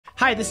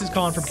Hi, this is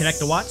Colin from Connect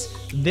the Watts.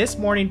 This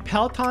morning,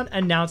 Peloton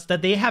announced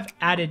that they have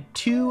added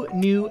 2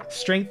 new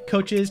strength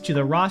coaches to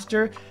the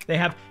roster. They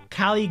have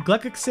Callie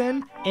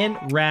Gullickson and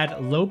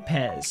Rad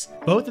Lopez.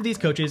 Both of these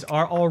coaches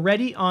are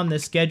already on the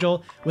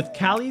schedule, with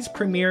Callie's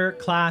premier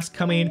class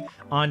coming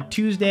on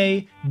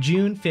Tuesday,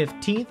 June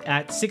 15th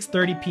at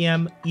 6:30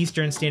 p.m.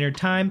 Eastern Standard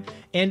Time,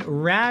 and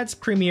Rad's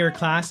premier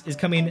class is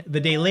coming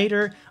the day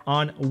later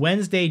on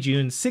Wednesday,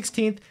 June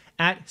 16th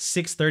at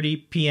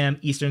 6:30 p.m.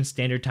 Eastern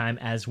Standard Time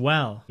as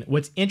well.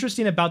 What's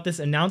interesting about this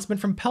announcement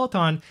from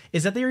Peloton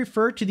is that they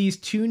refer to these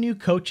 2 new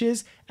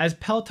coaches as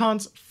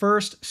Peloton's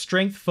first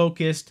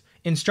strength-focused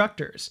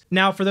instructors.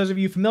 Now, for those of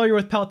you familiar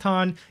with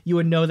Peloton, you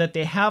would know that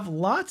they have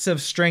lots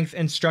of strength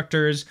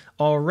instructors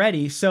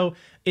already. So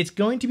it's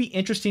going to be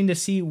interesting to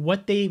see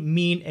what they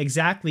mean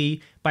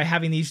exactly by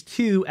having these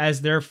 2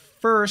 as their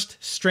first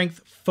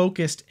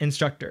strength-focused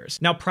instructors.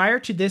 Now, prior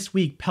to this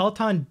week,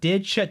 Peloton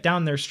did shut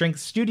down their strength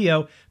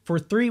studio for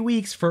 3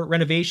 weeks for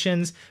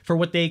renovations for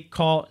what they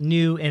call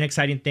new and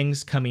exciting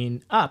things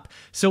coming up.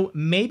 So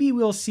maybe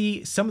we'll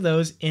see some of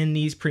those in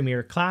these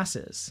premier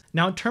classes.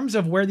 Now, in terms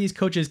of where these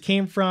coaches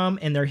came from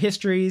and their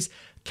histories,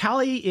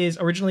 Callie is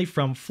originally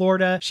from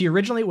Florida. She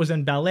originally was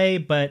in ballet,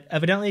 but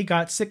evidently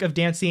got sick of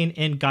dancing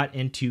and got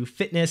into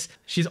fitness.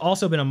 She's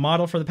also been a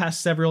model for the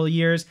past several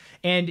years,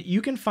 and you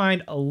can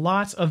find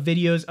lots of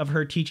videos of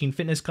her teaching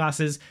fitness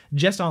classes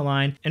just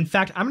online. In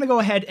fact, I'm gonna go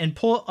ahead and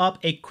pull up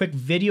a quick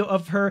video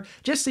of her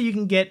just so you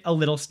can get a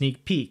little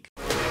sneak peek.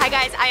 Hi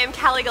guys, I am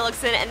Callie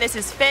Gullickson, and this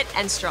is Fit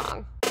and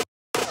Strong.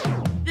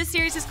 This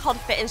series is called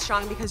Fit and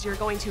Strong because you're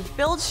going to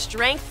build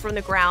strength from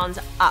the ground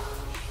up.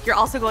 You're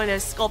also going to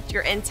sculpt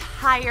your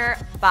entire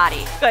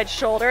body. Good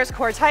shoulders,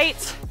 core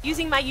tight.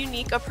 Using my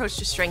unique approach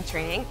to strength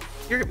training,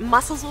 your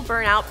muscles will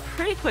burn out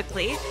pretty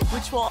quickly,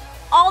 which will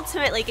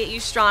ultimately get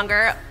you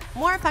stronger,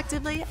 more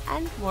effectively,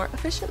 and more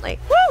efficiently.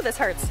 Woo, this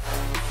hurts.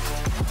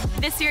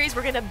 This series,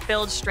 we're gonna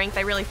build strength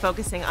by really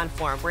focusing on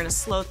form. We're gonna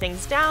slow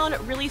things down,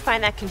 really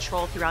find that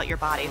control throughout your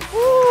body.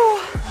 Woo.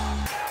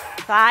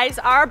 Thighs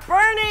are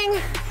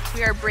burning.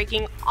 We are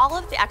breaking all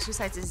of the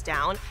exercises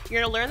down.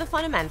 You're gonna learn the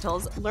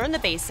fundamentals, learn the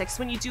basics.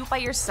 When you do it by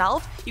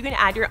yourself, you can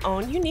add your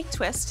own unique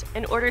twist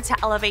in order to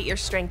elevate your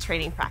strength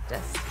training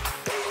practice.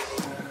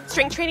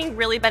 Strength training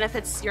really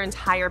benefits your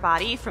entire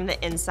body from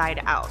the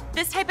inside out.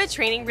 This type of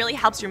training really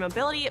helps your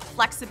mobility,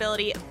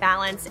 flexibility,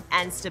 balance,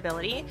 and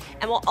stability,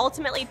 and will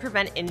ultimately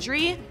prevent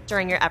injury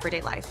during your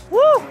everyday life.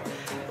 Woo!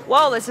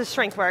 Whoa, this is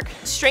strength work.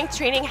 Strength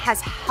training has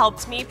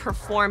helped me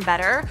perform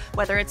better,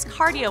 whether it's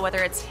cardio,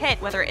 whether it's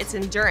HIIT, whether it's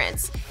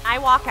endurance. I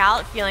walk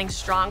out feeling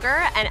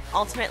stronger and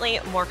ultimately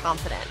more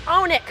confident.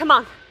 Own it, come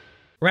on.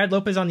 Rad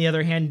Lopez, on the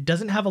other hand,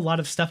 doesn't have a lot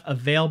of stuff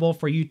available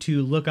for you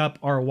to look up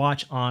or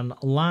watch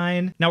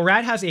online. Now,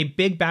 Rad has a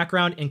big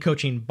background in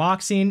coaching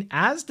boxing,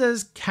 as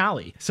does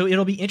Callie. So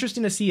it'll be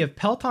interesting to see if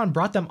Peloton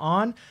brought them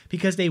on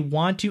because they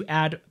want to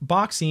add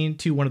boxing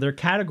to one of their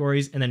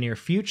categories in the near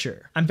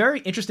future. I'm very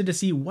interested to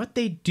see what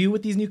they do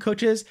with these new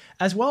coaches,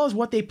 as well as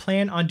what they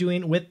plan on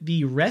doing with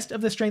the rest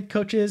of the strength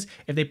coaches,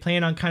 if they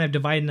plan on kind of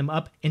dividing them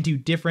up into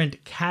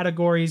different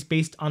categories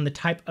based on the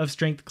type of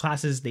strength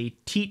classes they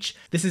teach.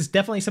 This is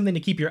definitely something to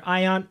keep your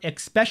eye on,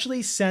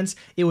 especially since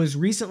it was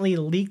recently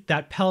leaked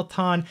that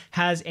Peloton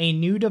has a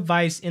new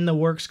device in the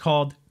works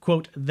called,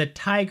 quote, the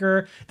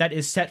Tiger, that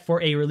is set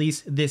for a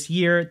release this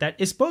year that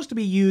is supposed to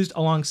be used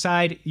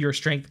alongside your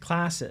strength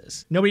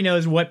classes. Nobody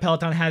knows what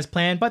Peloton has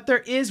planned, but there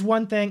is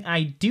one thing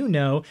I do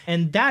know,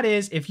 and that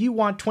is if you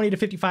want 20 to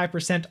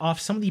 55%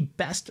 off some of the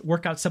best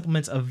workout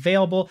supplements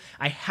available,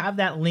 I have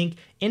that link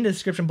in the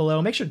description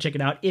below. Make sure to check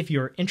it out if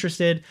you're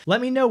interested.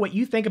 Let me know what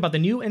you think about the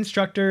new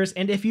instructors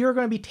and if you're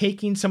going to be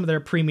taking some of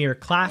their premier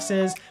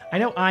classes. I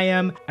know I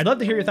am. I'd love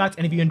to hear your thoughts,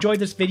 and if you enjoyed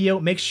this video,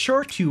 make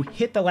sure to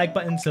hit the like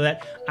button so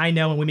that I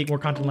know when we make more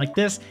content like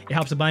this, it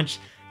helps a bunch.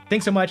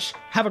 Thanks so much.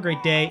 Have a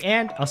great day,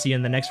 and I'll see you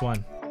in the next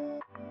one.